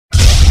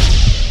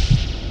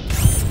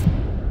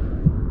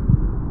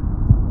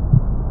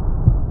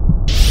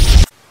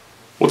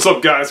What's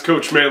up guys,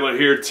 Coach MANdler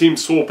here, Team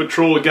Swole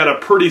Patrol. We got a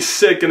pretty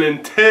sick and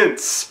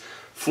intense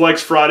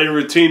Flex Friday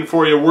routine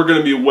for you. We're going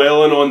to be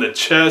wailing on the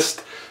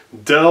chest,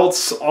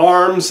 delts,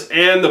 arms,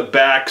 and the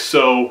back.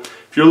 So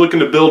if you're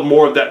looking to build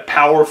more of that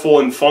powerful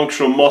and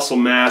functional muscle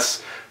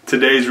mass,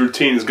 today's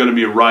routine is going to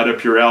be right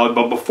up your alley.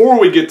 But before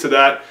we get to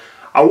that,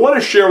 I want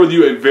to share with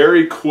you a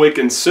very quick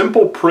and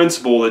simple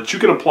principle that you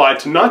can apply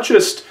to not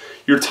just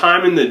your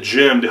time in the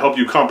gym to help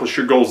you accomplish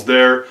your goals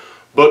there,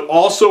 but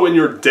also in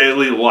your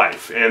daily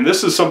life. And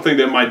this is something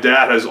that my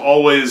dad has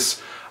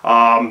always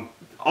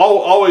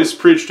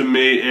preached to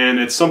me, and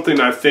it's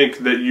something I think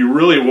that you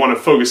really want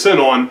to focus in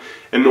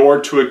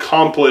order to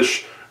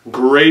accomplish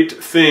great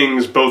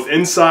things both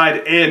inside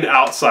and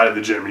outside of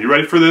the gym. Are you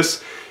ready for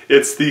this?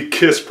 It's the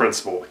KISS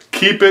principle.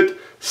 Keep it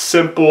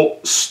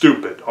simple,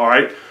 stupid, all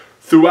right?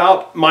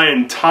 Throughout my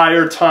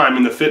entire time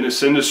in the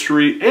fitness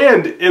industry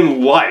and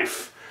in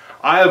life,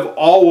 I have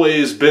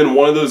always been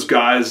one of those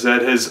guys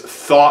that has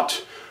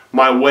thought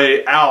my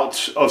way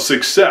out of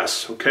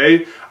success,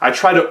 okay? I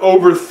try to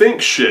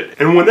overthink shit.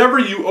 And whenever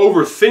you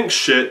overthink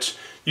shit,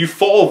 you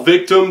fall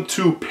victim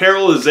to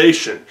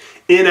paralyzation,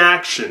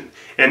 inaction.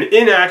 And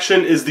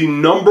inaction is the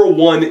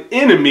 #1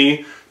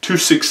 enemy to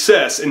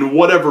success in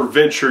whatever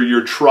venture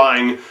you're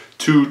trying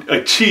to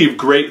achieve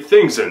great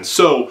things in.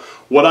 So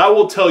what I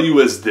will tell you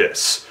is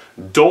this: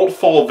 don't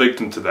fall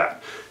victim to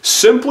that.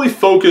 Simply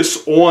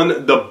focus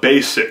on the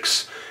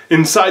basics.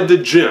 Inside the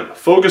gym,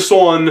 focus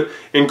on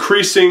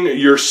increasing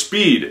your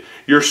speed,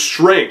 your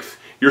strength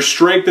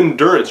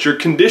endurance, your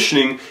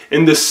conditioning,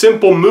 and the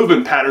simple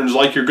movement patterns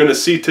like you're going to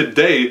see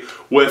today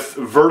with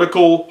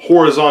vertical,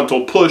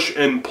 horizontal push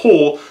and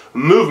pull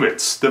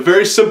movements. The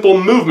very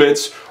simple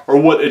movements are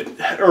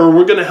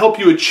we're going to help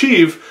you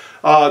achieve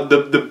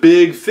the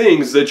big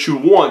things that you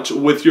want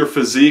with your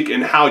physique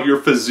and how your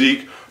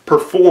physique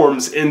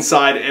performs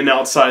inside and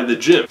outside the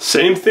gym.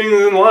 Same thing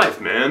in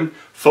life, man.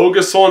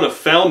 Focus on a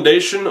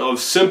foundation of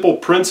simple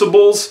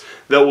principles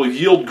that will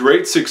yield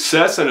great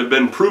success and have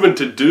been proven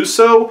to do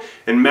so,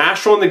 and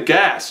mash on the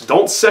gas.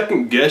 Don't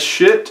second guess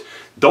shit.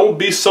 Don't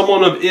be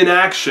someone of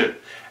inaction.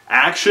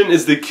 Action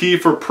is the key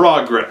for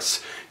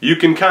progress. You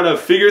can kind of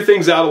figure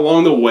things out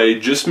along the way.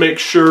 Just make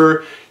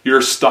sure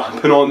you're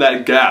stomping on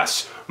that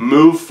gas.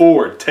 Move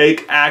forward.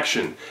 Take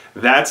action.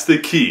 That's the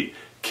key.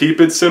 Keep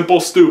it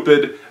simple,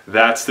 stupid.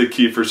 That's the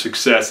key for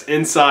success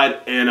inside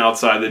and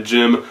outside the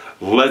gym.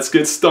 Let's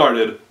get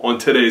started on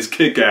today's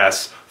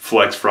kick-ass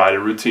Flex Friday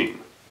routine.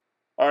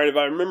 Alright, if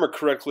I remember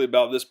correctly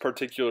about this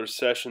particular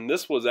session,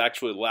 this was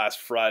actually last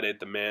Friday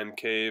at the Man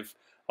Cave.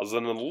 I was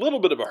in a little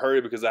bit of a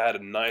hurry because I had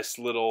a nice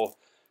little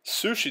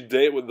sushi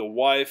date with the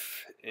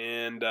wife,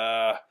 and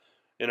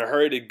in a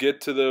hurry to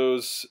get to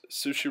those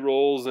sushi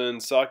rolls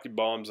and sake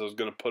bombs I was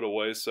going to put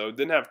away, so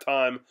didn't have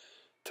time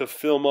to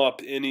film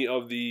up any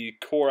of the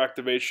core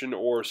activation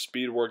or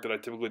speed work that I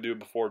typically do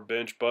before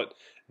bench, but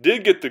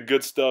did get the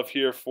good stuff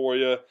here for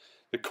you.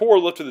 The core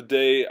lift of the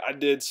day, I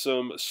did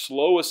some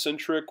slow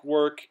eccentric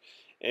work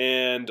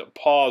and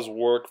pause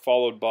work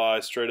followed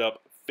by straight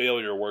up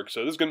failure work.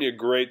 So this is going to be a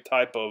great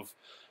type of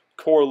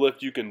core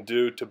lift you can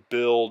do to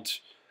build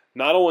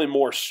not only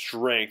more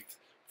strength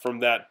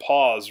from that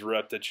pause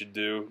rep that you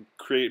do,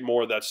 create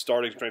more of that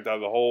starting strength out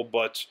of the hole,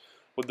 but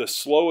with the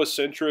slow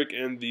eccentric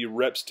and the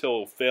reps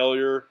till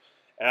failure,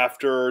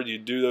 after you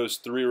do those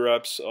 3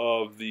 reps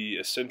of the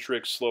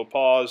eccentric slow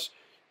pause,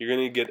 you're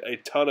going to get a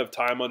ton of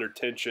time under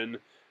tension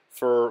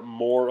for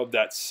more of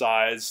that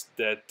size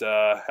that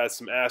has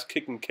some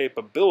ass-kicking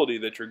capability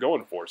that you're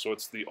going for. So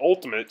it's the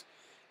ultimate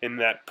in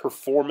that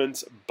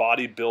performance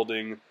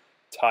bodybuilding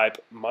type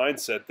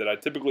mindset that I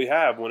typically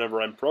have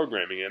whenever I'm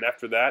programming. And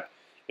after that,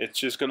 it's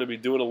just going to be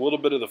doing a little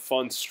bit of the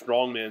fun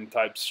strongman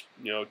types,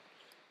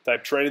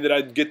 type training that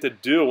I get to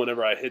do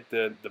whenever I hit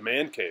the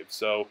man cave.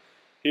 So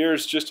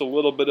here's just a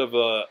little bit of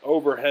a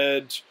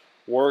overhead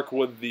work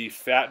with the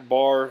fat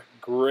bar.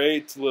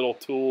 Great little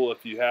tool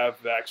if you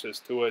have access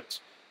to it.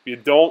 If you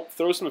don't,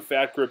 throw some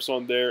fat grips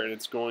on there, and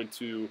it's going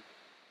to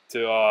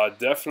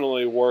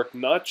definitely work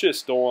not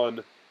just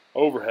on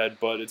overhead,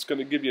 but it's going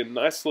to give you a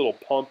nice little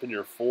pump in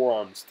your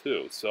forearms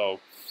too.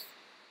 So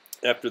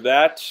after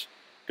that,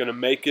 going to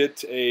make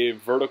it a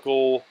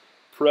vertical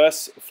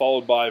press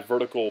followed by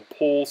vertical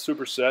pull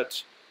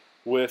superset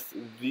with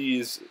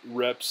these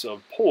reps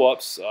of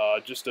pull-ups.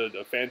 Just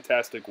a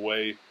fantastic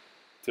way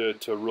to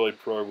really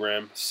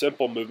program.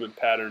 Simple movement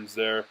patterns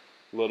there.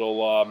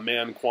 Little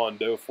man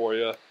kwando for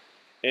you.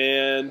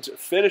 And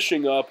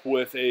finishing up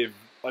with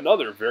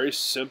another very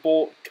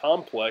simple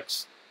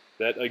complex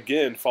that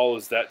again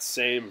follows that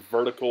same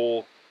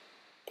vertical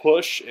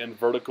push and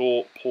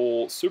vertical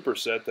pull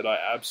superset that I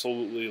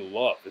absolutely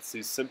love. It's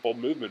these simple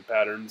movement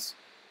patterns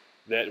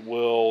that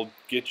will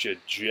get you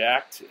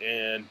jacked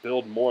and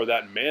build more of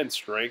that man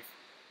strength.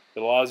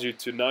 It allows you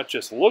to not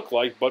just look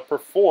like, but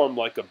perform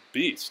like a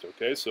beast,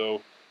 okay?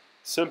 So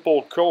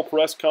simple curl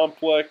press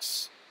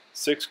complex,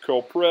 6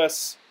 curl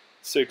press,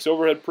 6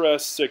 overhead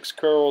press, 6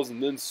 curls,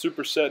 and then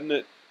supersetting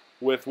it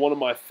with one of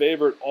my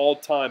favorite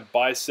all-time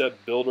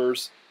bicep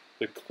builders,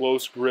 the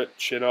close grip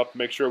chin up.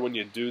 Make sure when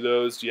you do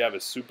those, you have a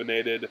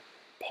supinated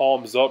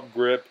palms up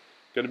grip.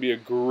 Going to be a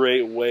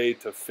great way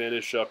to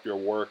finish up your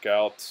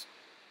workouts.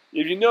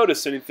 If you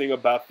notice anything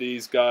about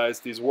these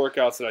guys, these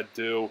workouts that I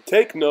do,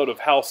 take note of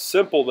how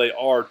simple they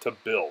are to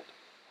build.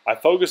 I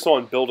focus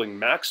on building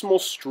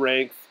maximal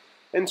strength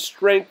and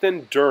strength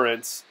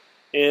endurance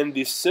and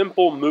the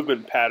simple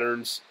movement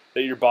patterns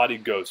that your body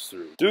goes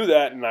through. Do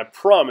that and I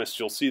promise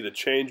you'll see the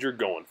change you're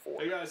going for.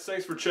 Hey guys,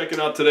 thanks for checking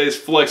out today's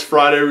Flex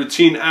Friday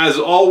routine. As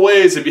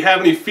always, if you have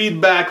any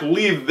feedback,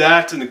 leave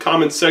that in the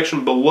comment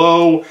section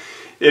below.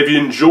 If you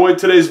enjoyed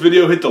today's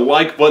video, hit the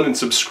like button and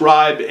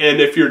subscribe.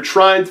 And if you're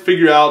trying to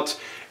figure out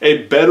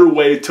a better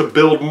way to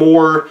build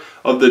more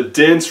of the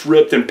dense,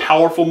 ripped, and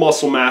powerful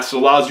muscle mass that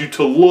allows you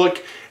to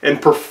look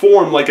and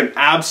perform like an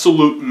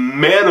absolute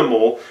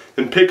manimal,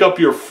 then pick up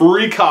your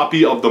free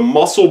copy of the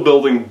muscle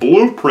building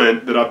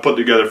blueprint that I put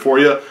together for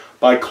you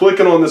by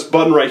clicking on this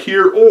button right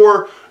here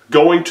or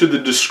going to the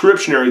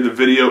description area of the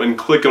video and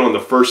clicking on the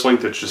first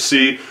link that you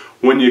see.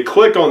 When you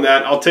click on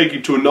that, I'll take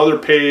you to another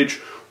page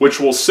which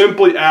will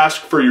simply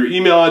ask for your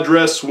email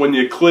address. When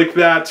you click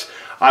that,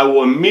 I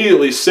will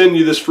immediately send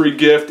you this free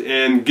gift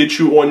and get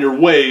you on your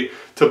way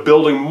to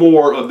building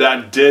more of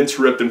that dense,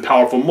 ripped, and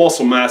powerful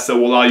muscle mass that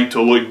will allow you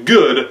to look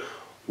good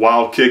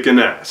while kicking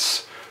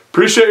ass.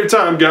 Appreciate your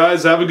time,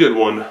 guys. Have a good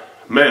one.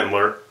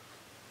 MANdler,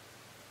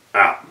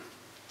 out.